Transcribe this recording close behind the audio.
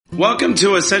Welcome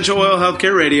to Essential Oil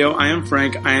Healthcare Radio. I am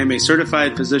Frank. I am a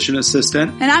certified physician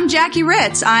assistant. And I'm Jackie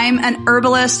Ritz. I'm an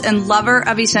herbalist and lover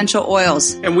of essential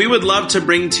oils. And we would love to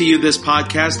bring to you this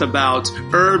podcast about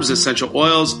herbs, essential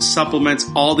oils, supplements,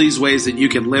 all these ways that you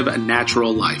can live a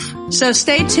natural life. So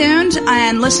stay tuned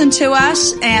and listen to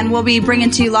us, and we'll be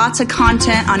bringing to you lots of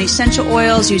content on essential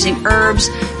oils, using herbs,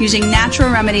 using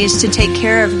natural remedies to take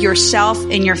care of yourself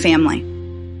and your family.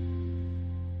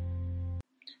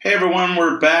 Hey everyone,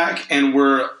 we're back and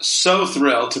we're so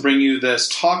thrilled to bring you this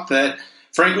talk that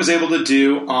Frank was able to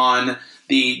do on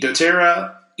the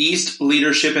doTERRA East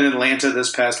leadership in Atlanta this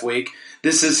past week.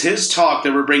 This is his talk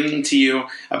that we're bringing to you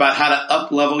about how to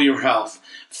up-level your health.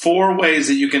 4 ways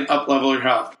that you can up-level your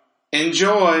health.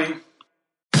 Enjoy!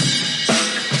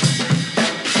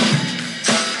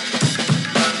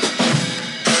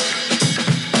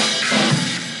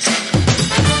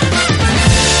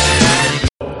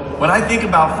 When I think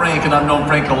about Frank, and I've known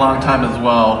Frank a long time as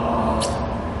well,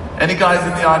 any guys in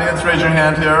the audience, raise your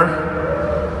hand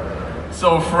here.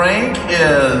 So Frank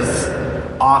is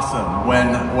awesome.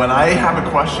 When I have a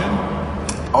question,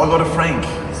 I'll go to Frank,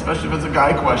 especially if it's a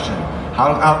guy question.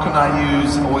 How can I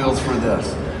use oils for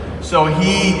this? So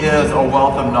he is a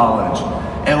wealth of knowledge.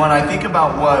 And when I think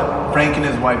about what Frank and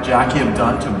his wife Jackie have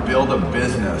done to build a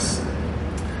business,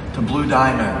 to Blue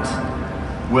Diamond,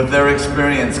 with their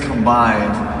experience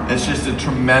combined, it's just a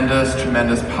tremendous,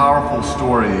 tremendous, powerful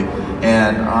story.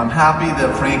 And I'm happy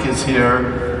that Frank is here,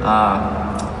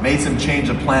 made some change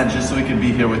of plans just so he can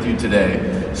be here with you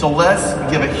today. So let's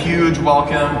give a huge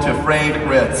welcome to Frank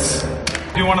Ritz.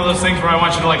 Do one of those things where I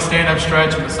want you to like stand up,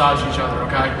 stretch, and massage each other,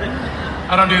 okay?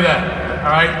 I don't do that,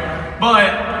 all right? But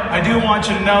I do want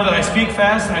you to know that I speak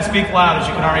fast and I speak loud, as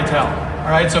you can already tell. All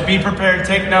right, so be prepared,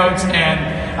 take notes, and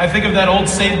I think of that old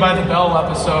Saved by the Bell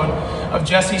episode of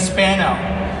Jessie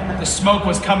Spano. The smoke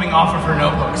was coming off of her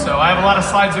notebook. So I have a lot of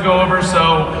slides to go over,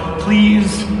 so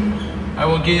please, I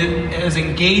will get as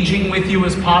engaging with you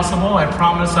as possible. I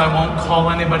promise I won't call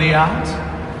anybody out,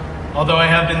 although I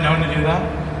have been known to do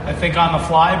that, I think on the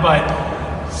fly,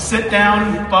 but sit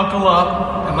down, buckle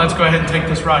up, and let's go ahead and take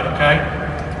this ride,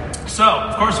 okay? So,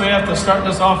 of course, we have to start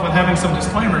this off with having some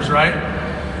disclaimers, right?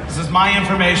 This is my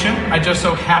information. I just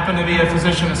so happen to be a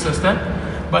physician assistant,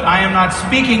 but I am not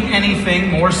speaking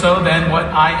anything more so than what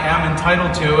I am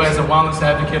entitled to as a wellness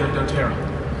advocate of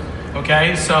doTERRA.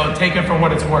 Okay, so take it for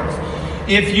what it's worth.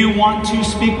 If you want to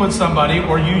speak with somebody,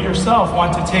 or you yourself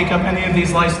want to take up any of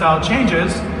these lifestyle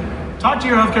changes, talk to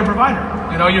your healthcare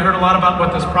provider. You know, you heard a lot about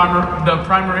what the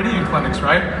Prime Meridian clinics,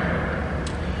 right?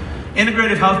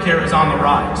 Integrative healthcare is on the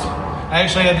rise. I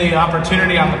actually had the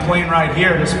opportunity on the plane ride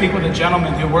here to speak with a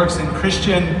gentleman who works in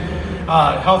Christian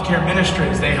healthcare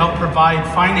ministries. They help provide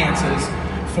finances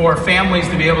for families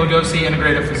to be able to go see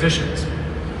integrative physicians.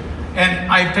 And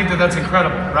I think that that's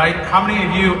incredible, right? How many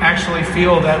of you actually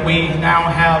feel that we now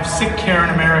have sick care in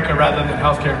America rather than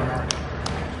healthcare in America?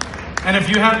 And if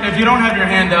you don't have your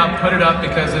hand up, put it up,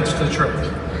 because it's the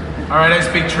truth. All right, I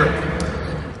speak truth.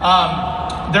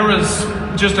 There was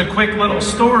just a quick little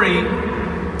story,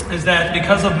 is that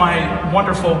because of my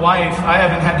wonderful wife, I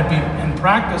haven't had to be in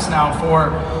practice now for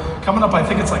coming up, I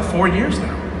think it's like 4 years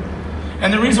now.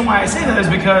 And the reason why I say that is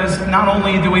because not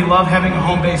only do we love having a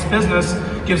home-based business,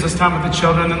 gives us time with the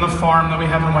children and the farm that we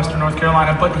have in Western North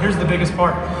Carolina, but here's the biggest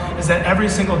part, is that every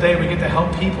single day we get to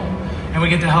help people, and we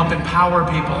get to help empower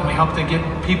people, and we help to get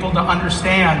people to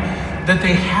understand that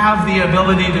they have the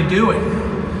ability to do it,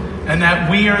 and that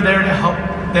we are there to help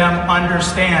them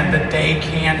understand that they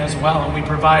can as well. And we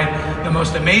provide the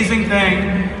most amazing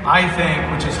thing, I think,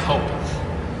 which is hope.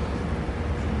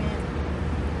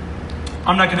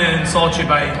 I'm not going to insult you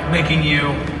by making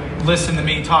you listen to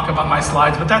me talk about my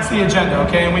slides, but that's the agenda,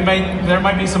 okay? And there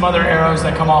might be some other arrows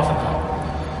that come off of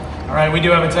that. All right, we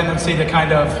do have a tendency to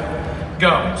kind of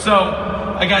go. So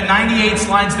I got 98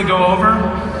 slides to go over.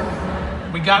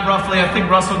 We got roughly, I think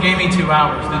Russell gave me 2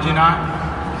 hours, did you not?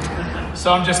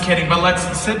 So I'm just kidding, but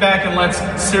let's sit back and let's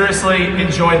seriously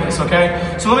enjoy this,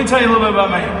 okay? So let me tell you a little bit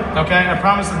about me, okay? I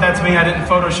promise that that's me. I didn't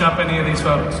Photoshop any of these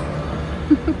photos.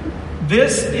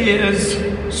 This is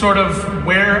sort of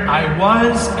where I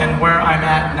was and where I'm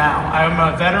at now. I'm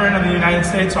a veteran of the United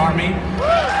States Army.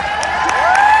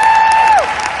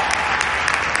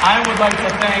 I would like to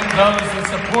thank those that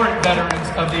support veterans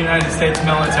of the United States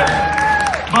military.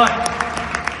 But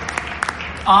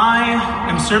I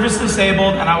am service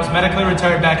disabled, and I was medically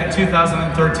retired back in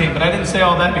 2013. But I didn't say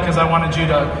all that because I wanted you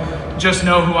to just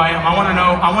know who I am.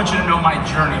 I want you to know my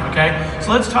journey, okay?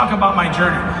 So let's talk about my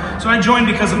journey. So I joined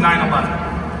because of 9/11.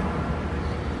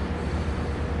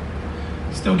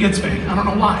 Still gets me. I don't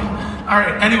know why. All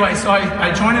right, anyway, so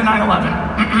I joined in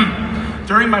 9/11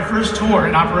 during my first tour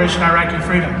in Operation Iraqi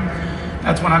Freedom.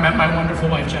 That's when I met my wonderful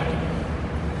wife, Jackie.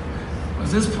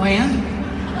 Was this planned?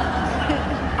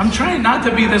 I'm trying not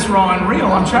to be this raw and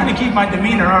real. I'm trying to keep my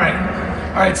demeanor.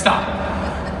 All right, stop.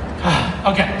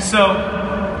 Okay, so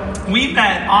we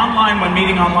met online when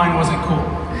meeting online wasn't cool.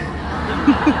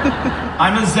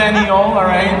 I'm a Zennial, all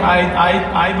right?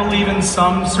 I believe in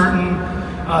some certain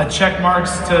check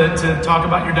marks to talk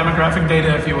about your demographic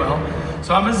data, if you will.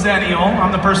 So I'm a Zennial.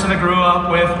 I'm the person that grew up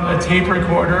with a tape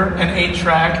recorder, an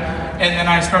 8-track, and then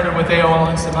I started with AOL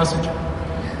Instant Messenger.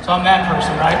 So I'm that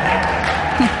person, right?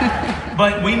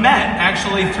 But we met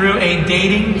actually through a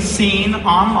dating scene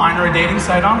online, or a dating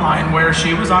site online, where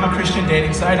she was on a Christian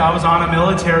dating site, I was on a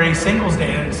military singles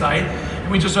dating site,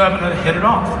 and we just so happened to hit it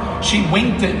off. She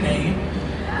winked at me,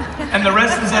 and the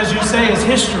rest is, as you say, is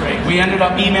history. We ended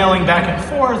up emailing back and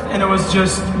forth, and it was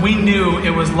just, we knew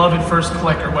it was love at first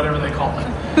click, or whatever they call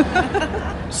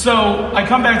it. So I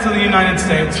come back to the United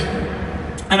States,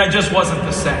 and I just wasn't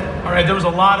the same. All right, there was a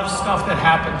lot of stuff that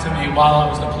happened to me while I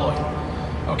was deployed.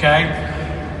 Okay?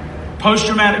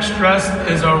 Post-traumatic stress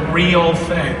is a real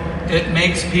thing. It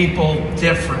makes people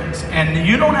different. And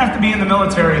you don't have to be in the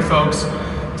military, folks,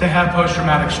 to have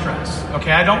post-traumatic stress.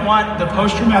 Okay? I don't want the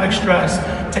post-traumatic stress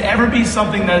to ever be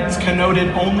something that's connoted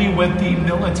only with the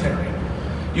military.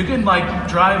 You can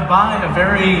drive by a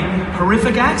very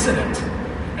horrific accident,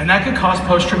 and that could cause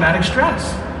post-traumatic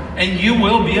stress. And you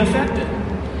will be affected.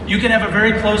 You can have a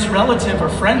very close relative or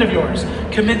friend of yours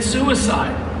commit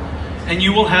suicide, and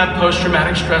you will have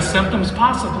post-traumatic stress symptoms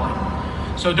possibly.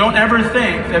 So don't ever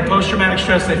think that post-traumatic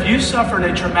stress, if you suffered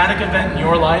a traumatic event in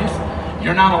your life,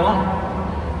 you're not alone.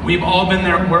 We've all been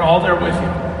there. We're all there with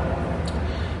you.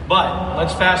 But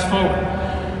let's fast forward.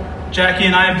 Jackie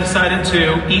and I have decided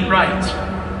to eat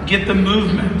right, get the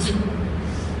movement,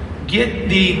 get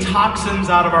the toxins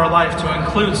out of our life, to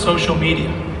include social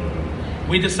media.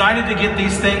 We decided to get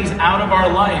these things out of our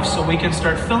life so we can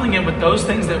start filling it with those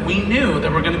things that we knew that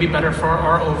were going to be better for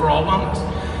our overall wellness.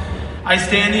 I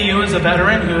stand to you as a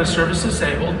veteran who is service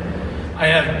disabled. I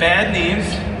have bad knees,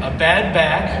 a bad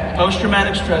back,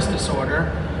 post-traumatic stress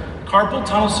disorder, carpal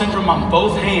tunnel syndrome on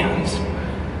both hands.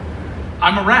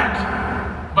 I'm a wreck.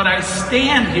 But I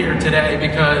stand here today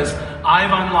because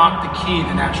I've unlocked the key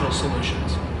to natural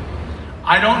solutions.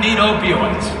 I don't need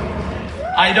opioids.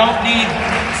 I don't need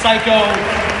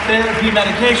psychotherapy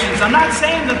medications. I'm not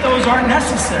saying that those aren't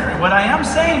necessary. What I am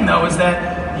saying, though, is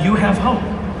that you have hope.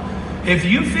 If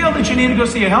you feel that you need to go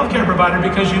see a healthcare provider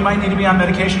because you might need to be on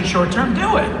medication short term,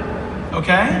 do it.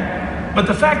 Okay? But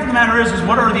the fact of the matter is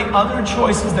what are the other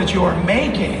choices that you are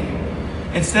making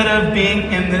instead of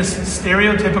being in this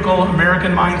stereotypical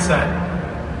American mindset?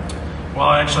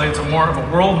 Well, actually, it's more of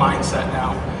a world mindset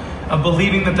now, of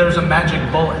believing that there's a magic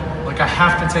bullet. Like I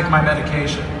have to take my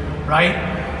medication, right?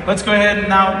 Let's go ahead and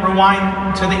now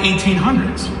rewind to the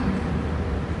 1800s.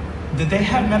 Did they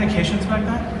have medications back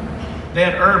then? They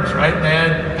had herbs, right? They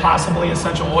had possibly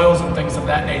essential oils and things of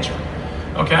that nature,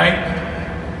 okay?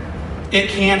 It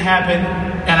can happen,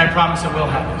 and I promise it will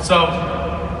happen. So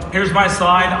here's my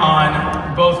slide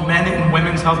on both men and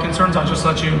women's health concerns. I'll just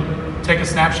let you take a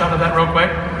snapshot of that real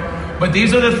quick. But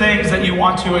these are the things that you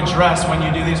want to address when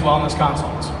you do these wellness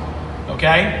consults,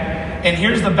 okay? And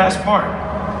here's the best part.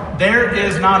 There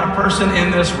is not a person in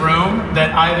this room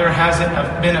that either hasn't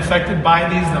been affected by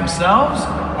these themselves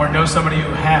or knows somebody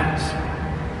who has,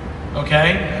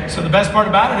 okay? So the best part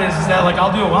about it is that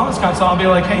I'll do a wellness consult. I'll be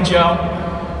like, hey, Joe,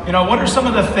 what are some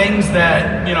of the things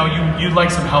that, you'd like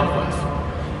some help with?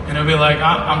 And he'll be like,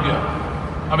 I'm good.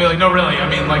 I'll be like, no, really? I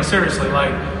mean, seriously,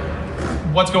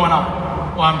 what's going on?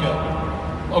 Well, I'm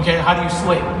good. Okay, how do you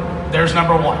sleep? There's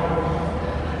number one.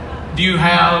 Do you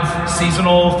have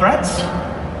seasonal threats?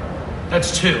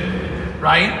 That's 2,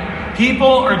 right? People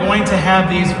are going to have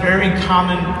these very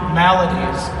common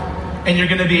maladies, and you're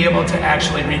going to be able to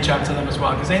actually reach out to them as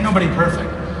well, because ain't nobody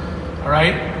perfect, all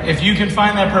right? If you can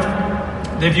find that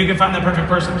perfect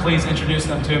person, please introduce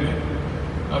them to me,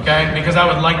 okay? Because I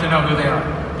would like to know who they are,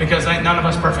 because ain't none of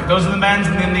us perfect. Those are the men's,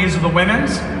 and then these are the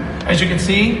women's. As you can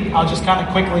see, I'll just kind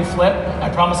of quickly flip. I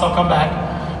promise I'll come back.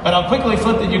 But I'll quickly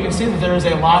flip that you can see that there is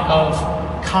a lot of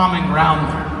common ground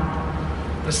there.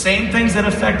 The same things that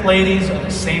affect ladies are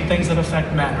the same things that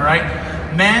affect men, all right?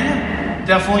 Men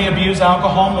definitely abuse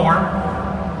alcohol more,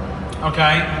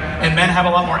 okay? And men have a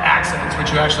lot more accidents,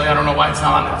 which I don't know why it's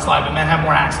not on that slide, but men have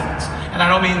more accidents. And I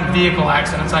don't mean vehicle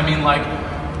accidents, I mean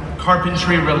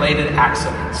carpentry-related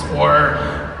accidents, or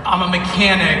I'm a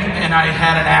mechanic and I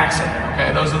had an accident,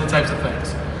 okay? Those are the types of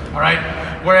things, all right?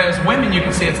 Whereas women, you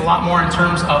can see it's a lot more in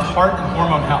terms of heart and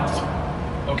hormone health,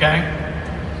 okay?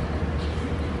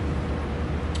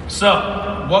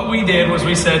 So what we did was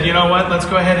we said, you know what, let's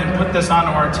go ahead and put this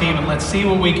onto our team and let's see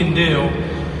what we can do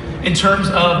in terms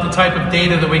of the type of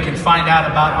data that we can find out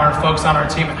about our folks on our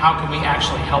team and how can we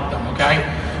actually help them, okay?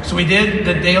 So we did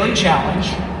the daily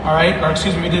challenge, all right? Or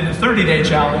excuse me, we did the 30-day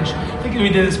challenge. I think we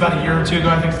did this about a year or two ago.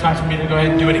 I think it's time for me to go ahead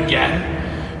and do it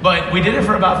again. But we did it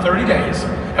for about 30 days,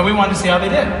 and we wanted to see how they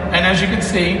did. And as you can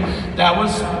see, that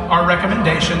was our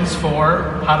recommendations for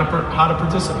how to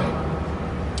participate,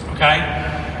 okay?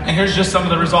 And here's just some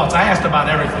of the results. I asked about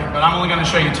everything, but I'm only going to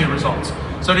show you 2 results.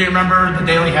 So do you remember the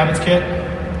Daily Habits Kit?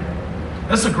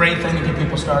 This is a great thing to get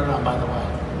people started on, by the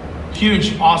way.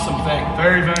 Huge, awesome thing.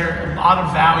 Very, very, a lot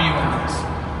of value in this.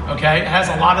 Okay? It has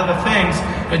a lot of the things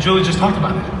that Julie just talked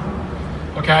about in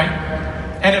it. Okay?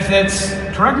 And if it's,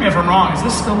 correct me if I'm wrong, is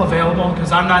this still available?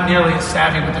 Because I'm not nearly as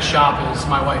savvy with the shop as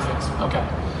my wife is. Okay.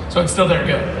 So it's still there,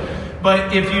 good.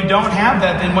 But if you don't have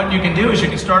that, then what you can do is you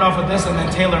can start off with this and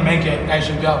then tailor make it as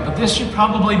you go. But this should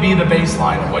probably be the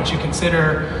baseline of what you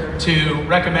consider to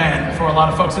recommend for a lot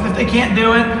of folks. And if they can't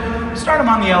do it, start them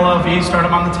on the LLV, start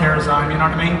them on the Terrazyme, you know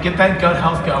what I mean? Get that gut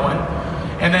health going.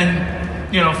 And then,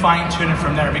 fine tune it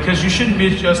from there. Because you shouldn't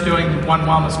be just doing one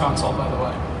wellness consult, by the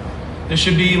way. This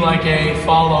should be like a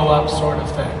follow-up sort of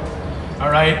thing.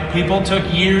 All right? People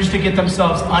took years to get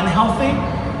themselves unhealthy.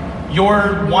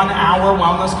 Your 1 hour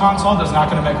wellness consult is not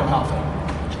going to make them healthy.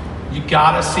 You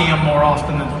got to see them more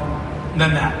often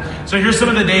than that. So here's some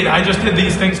of the data. I just did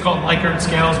these things called Likert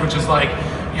scales, which is like,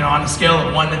 on a scale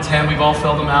of 1 to 10, we've all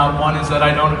filled them out. 1 is that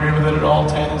I don't agree with it at all.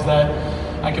 10 is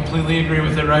that I completely agree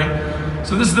with it, right?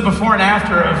 So this is the before and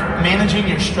after of managing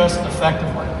your stress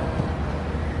effectively.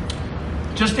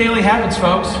 Just daily habits,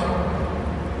 folks.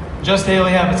 Just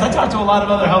daily habits. I talk to a lot of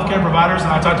other healthcare providers,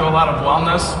 and I talk to a lot of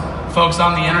wellness folks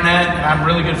on the internet, and I'm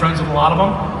really good friends with a lot of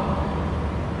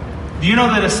them. Do you know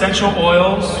that essential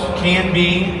oils can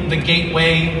be the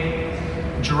gateway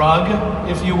drug,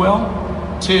 if you will,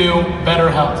 to better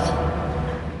health?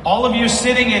 All of you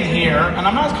sitting in here, and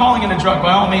I'm not calling it a drug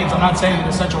by all means, I'm not saying that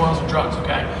essential oils are drugs,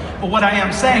 okay? But what I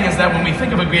am saying is that when we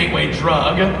think of a gateway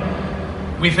drug,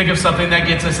 we think of something that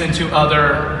gets us into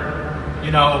other,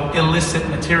 illicit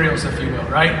materials, if you will,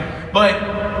 right?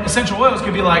 But essential oils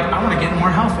could be like, I want to get more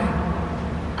healthy.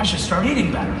 I should start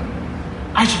eating better.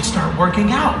 I should start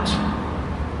working out.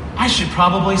 I should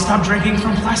probably stop drinking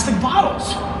from plastic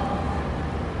bottles.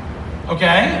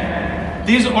 Okay?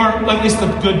 These are at least the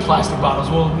good plastic bottles.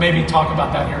 We'll maybe talk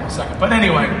about that here in a second. But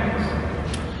anyway,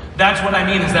 that's what I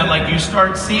mean is that you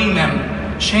start seeing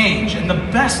them change. And the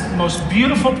best, most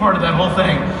beautiful part of that whole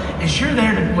thing is you're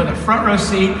there with a front row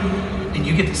seat and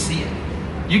you get to see it.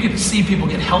 You get to see people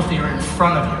get healthier in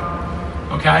front of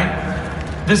you. Okay?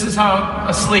 This is how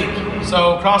asleep.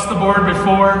 So across the board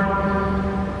before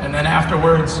and then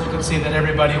afterwards, you can see that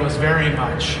everybody was very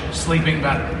much sleeping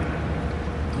better.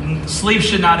 Sleep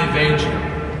should not evade you.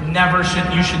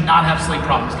 You should not have sleep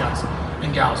problems, guys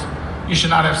and gals. You should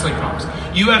not have sleep problems.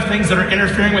 You have things that are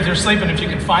interfering with your sleep, and if you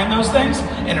can find those things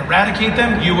and eradicate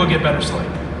them, you will get better sleep.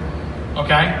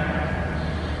 Okay?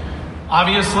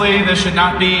 Obviously, this should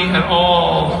not be at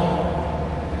all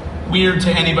weird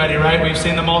to anybody, right? We've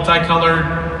seen the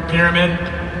multicolored pyramid.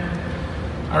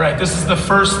 All right, this is the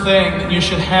first thing that you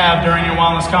should have during your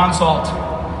wellness consult.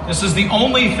 This is the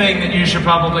only thing that you should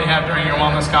probably have during your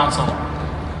wellness consult.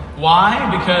 Why?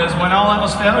 Because when all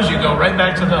else fails, you go right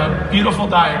back to the beautiful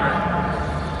diagram.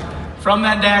 From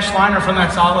that dashed line or from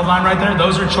that solid line right there,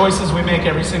 those are choices we make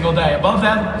every single day. Above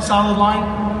that solid line,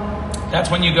 that's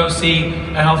when you go see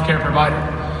a healthcare provider.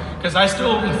 Because I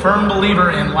still am a firm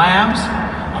believer in labs.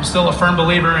 I'm still a firm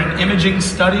believer in imaging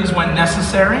studies when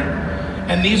necessary.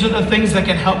 And these are the things that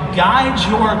can help guide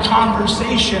your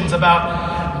conversations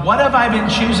about what have I been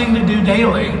choosing to do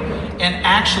daily and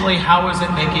actually how is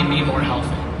it making me more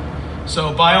healthy.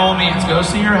 So by all means, go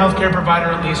see your healthcare provider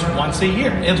at least once a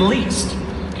year, at least.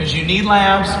 Because you need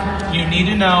labs, you need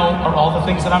to know, are all the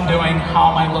things that I'm doing,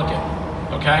 how am I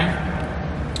looking, okay?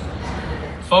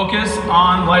 Focus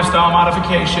on lifestyle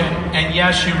modification, and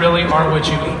yes, you really are what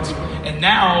you eat. And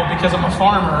now, because I'm a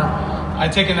farmer,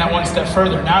 I've taken that one step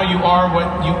further. Now you are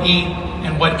what you eat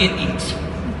and what it eats,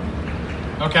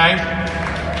 okay?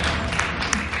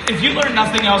 If you learn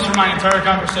nothing else from my entire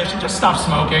conversation, just stop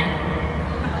smoking.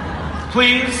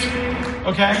 Please,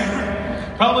 okay?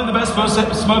 Probably the best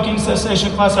smoking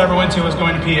cessation class I ever went to was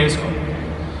going to PA school.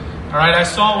 All right, I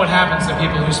saw what happens to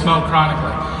people who smoke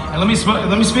chronically. And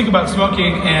let me speak about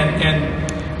smoking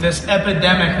and this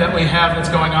epidemic that we have that's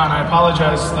going on. I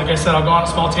apologize. Like I said, I'll go on a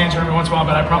small tangent every once in a while,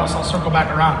 but I promise I'll circle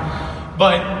back around.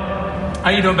 But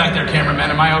how you doing back there, cameraman?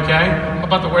 Am I okay? I'm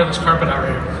about to wear this carpet out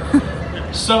right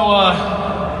here. So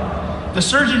The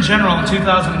Surgeon General in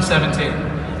 2017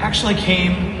 actually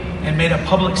came and made a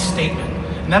public statement.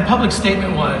 And that public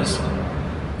statement was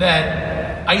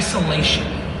that isolation,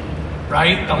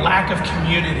 right, the lack of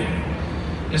community,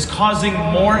 is causing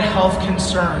more health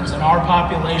concerns in our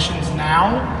populations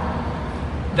now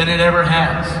than it ever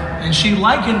has. And she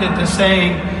likened it to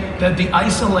saying that the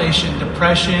isolation,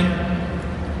 depression,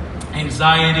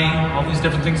 anxiety, all these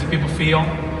different things that people feel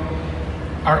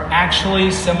are actually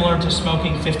similar to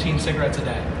smoking 15 cigarettes a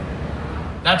day.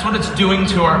 That's what it's doing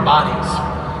to our bodies.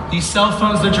 These cell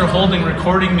phones that you're holding,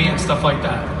 recording me and stuff like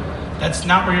that, that's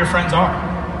not where your friends are.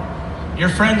 Your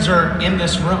friends are in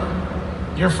this room.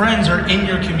 Your friends are in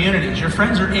your communities. Your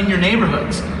friends are in your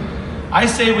neighborhoods. I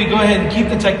say we go ahead and keep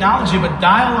the technology, but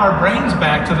dial our brains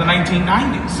back to the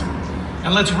 1990s.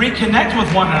 And let's reconnect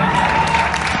with one another.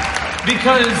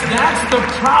 Because that's the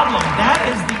problem. That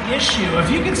is the issue. If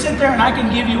you can sit there and I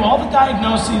can give you all the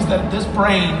diagnoses that this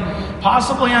brain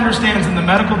possibly understands in the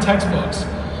medical textbooks,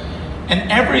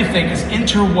 and everything is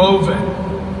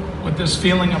interwoven with this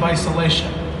feeling of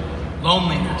isolation,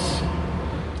 loneliness.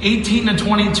 18 to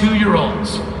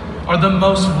 22-year-olds are the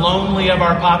most lonely of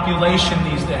our population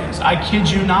these days. I kid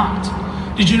you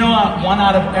not. Did you know that 1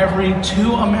 out of every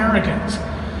 2 Americans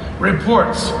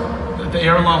reports that they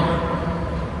are lonely?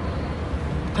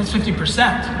 That's 50%.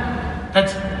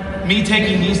 That's me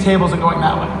taking these tables and going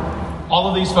that way. All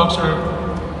of these folks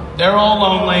they're all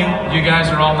lonely. You guys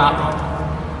are all not lonely.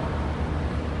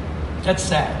 That's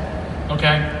sad,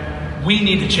 okay? We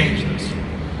need to change this.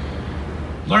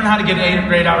 Learn how to get 8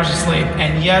 or 8 hours of sleep.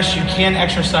 And yes, you can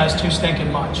exercise too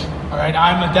stinking much. All right,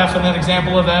 I'm a definite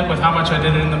example of that with how much I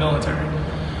did it in the military.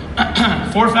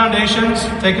 4 foundations.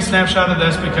 Take a snapshot of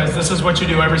this because this is what you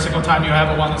do every single time you have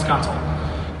a wellness consult.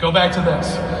 Go back to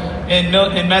this. In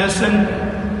medicine,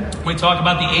 we talk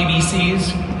about the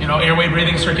ABCs, airway,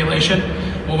 breathing, circulation.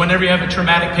 Well, whenever you have a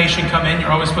traumatic patient come in,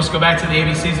 you're always supposed to go back to the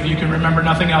ABCs. If you can remember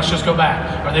nothing else, just go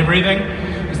back. Are they breathing?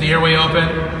 Is the airway open?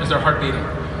 Is their heart beating?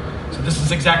 So this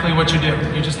is exactly what you do.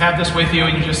 You just have this with you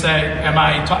and you just say, have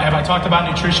I talked about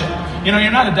nutrition?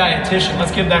 You're not a dietitian.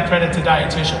 Let's give that credit to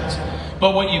dietitians.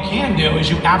 But what you can do is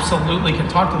you absolutely can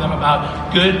talk to them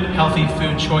about good, healthy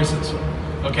food choices.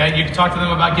 Okay? You can talk to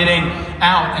them about getting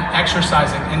out and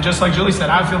exercising. And just like Julie said,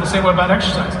 I feel the same way about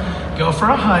exercise. Go for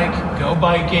a hike, go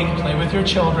biking, play with your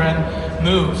children,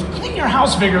 move. Clean your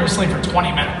house vigorously for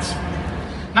 20 minutes.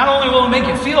 Not only will it make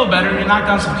you feel better, you knock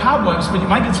down some cobwebs, but you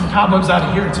might get some cobwebs out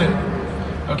of here too.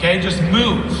 Okay, just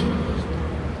move.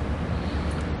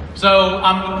 So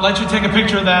I'm let you take a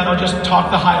picture of that. I'll just talk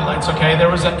the highlights, okay? There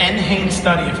was an NHANES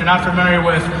study. If you're not familiar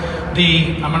with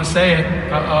I'm going to say it,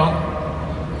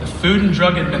 the Food and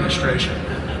Drug Administration.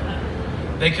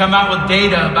 They come out with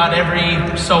data about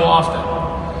every so often.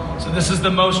 So this is the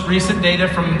most recent data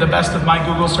from the best of my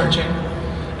Google searching.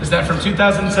 Is that from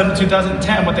 2007 to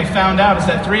 2010, what they found out is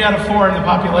that 3 out of 4 in the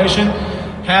population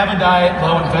have a diet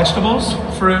low in vegetables,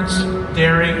 fruits,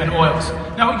 dairy, and oils.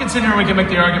 Now we can sit here and we can make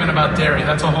the argument about dairy.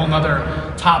 That's a whole nother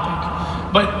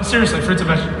topic. But seriously, fruits and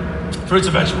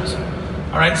vegetables.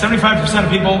 All right, 75% of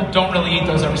people don't really eat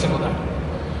those every single day.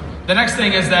 The next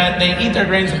thing is that they eat their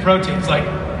grains and proteins,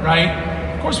 right?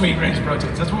 Of course we eat grains and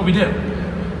proteins. That's what we do.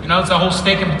 It's a whole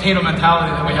steak and potato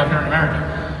mentality that we have here in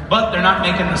America. But they're not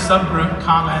making the subgroup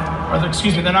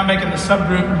they're not making the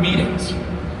subgroup meetings.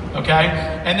 Okay?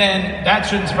 And then that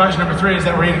shouldn't surprise you. Number 3 is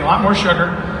that we're eating a lot more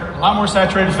sugar, a lot more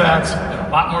saturated fats, and a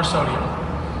lot more sodium.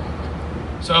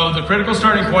 So the critical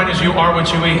starting point is you are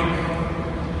what you eat.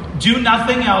 Do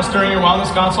nothing else during your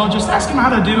wellness consult. Just ask them how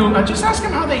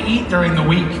they eat during the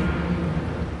week.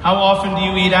 How often do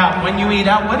you eat out? When you eat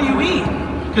out, what do you eat?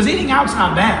 Because eating out's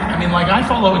not bad. I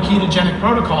follow a ketogenic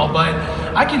protocol, but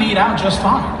I can eat out just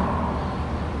fine.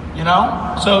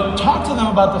 So talk to them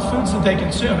about the foods that they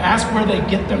consume. Ask where they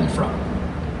get them from.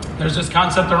 There's this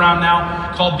concept around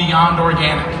now called Beyond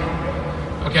Organic.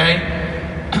 Okay?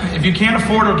 If you can't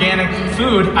afford organic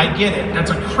food, I get it.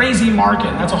 That's a crazy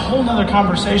market. That's a whole nother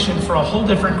conversation for a whole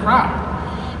different crowd.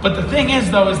 But the thing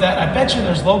is, though, is that I bet you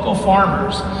there's local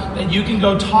farmers that you can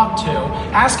go talk to,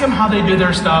 ask them how they do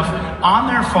their stuff on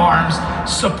their farms,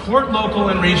 support local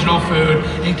and regional food,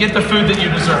 and get the food that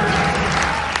you deserve.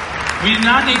 We do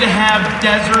not need to have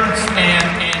deserts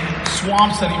and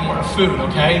swamps anymore of food,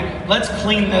 okay? Let's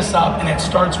clean this up, and it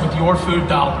starts with your food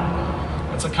dollar.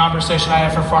 That's a conversation I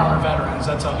have for farmer veterans.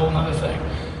 That's a whole other thing.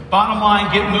 Bottom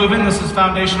line, get moving. This is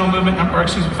foundation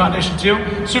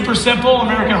 2. Super simple.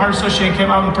 American Heart Association came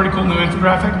out with a pretty cool new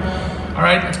infographic. All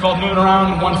right, it's called Moving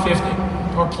Around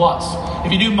 150 or plus.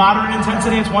 If you do moderate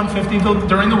intensity, it's 150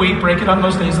 during the week. Break it on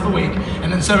most days of the week, and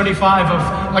then 75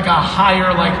 of like a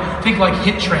higher, think like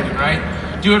HIIT training, right?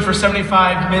 Do it for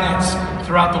 75 minutes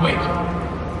throughout the week.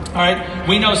 All right?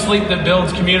 We know sleep that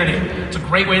builds community. It's a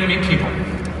great way to meet people.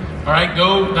 All right?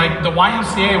 The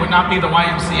YMCA would not be the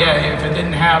YMCA if it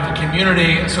didn't have the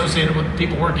community associated with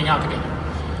people working out together.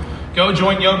 Go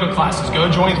join yoga classes. Go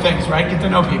join things, right? Get to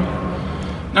know people.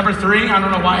 Number 3, I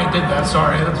don't know why I did that,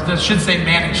 sorry. That should say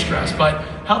manage stress, but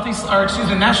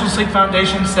National Sleep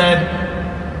Foundation said,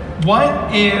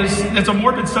 it's a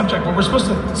morbid subject, but we're supposed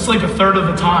to sleep a third of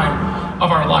the time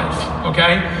of our life,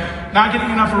 okay? Not getting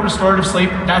enough of restorative sleep,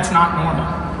 that's not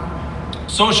normal.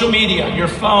 Social media, your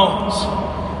phones,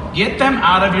 get them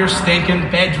out of your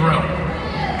stinking bedroom.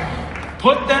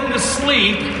 Put them to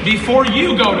sleep before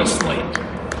you go to sleep.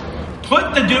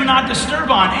 Put the do not disturb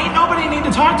on. Ain't nobody need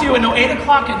to talk to you until 8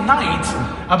 o'clock at night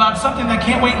about something that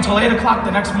can't wait until 8 o'clock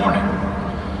the next morning.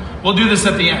 We'll do this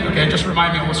at the end, okay? Just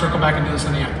remind me and we'll circle back and do this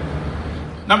in the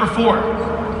end. Number 4,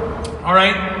 all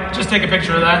right? Just take a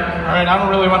picture of that, all right? I don't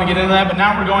really want to get into that, but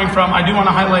now we're going from, I do want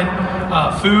to highlight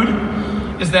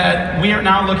food, is that we are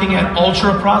now looking at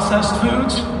ultra-processed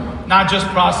foods, not just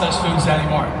processed foods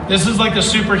anymore. This is like the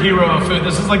superhero of food.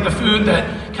 This is like the food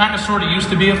that kind of sort of used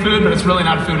to be a food, but it's really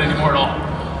not food anymore at all,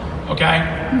 okay?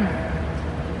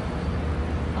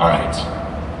 All right.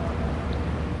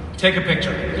 Take a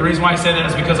picture. The reason why I say that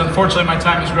is because unfortunately my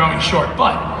time is growing short,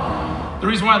 but the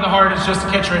reason why the heart is just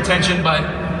to catch your attention, but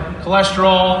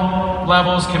cholesterol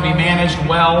levels can be managed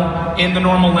well in the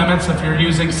normal limits if you're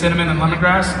using cinnamon and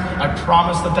lemongrass. I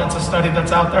promise that that's a study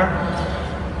that's out there.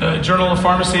 The Journal of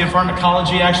Pharmacy and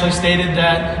Pharmacology actually stated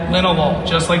that linalool,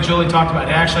 just like Julie talked about,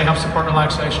 it actually helps support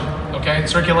relaxation, okay? And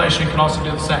circulation can also do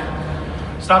the same.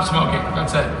 Stop smoking,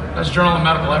 that's it. That's Journal of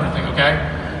Medical Everything, okay?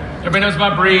 Everybody knows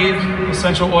about Breathe,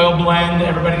 essential oil blend.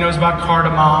 Everybody knows about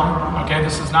cardamom, okay?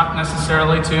 This is not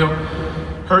necessarily to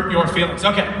hurt your feelings.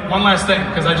 Okay, one last thing,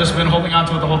 because I've just been holding on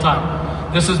to it the whole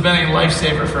time. This has been a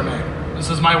lifesaver for me. This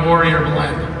is my warrior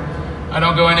blend. I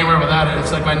don't go anywhere without it.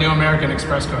 It's like my new American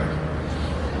Express card.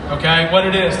 Okay, what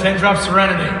it is, 10 drops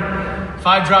Serenity,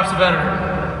 5 drops of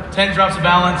Editor, 10 drops of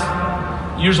Balance,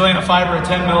 usually in a fiber, a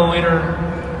 10 milliliter,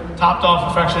 topped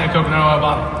off affectionate coconut oil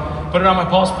bottle. Put it on my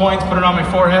pulse points, put it on my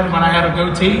forehead. When I had a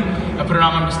goatee, I put it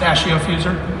on my mustachio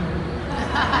fuser.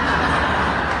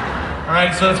 All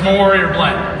right, so that's my warrior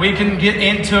blend. We can get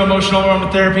into emotional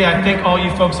aromatherapy. I think all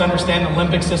you folks understand the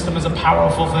limbic system is a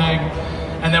powerful thing,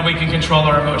 and that we can control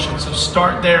our emotions. So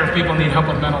start there if people need help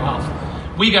with mental health.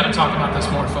 We got to talk about this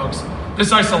more, folks.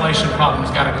 This isolation problem's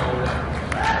got to go away.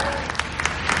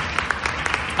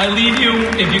 I leave you,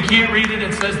 if you can't read it,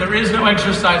 it says there is no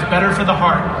exercise better for the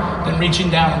heart than reaching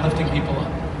down and lifting people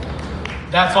up.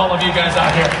 That's all of you guys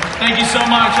out here. Thank you so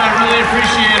much. I really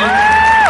appreciate it.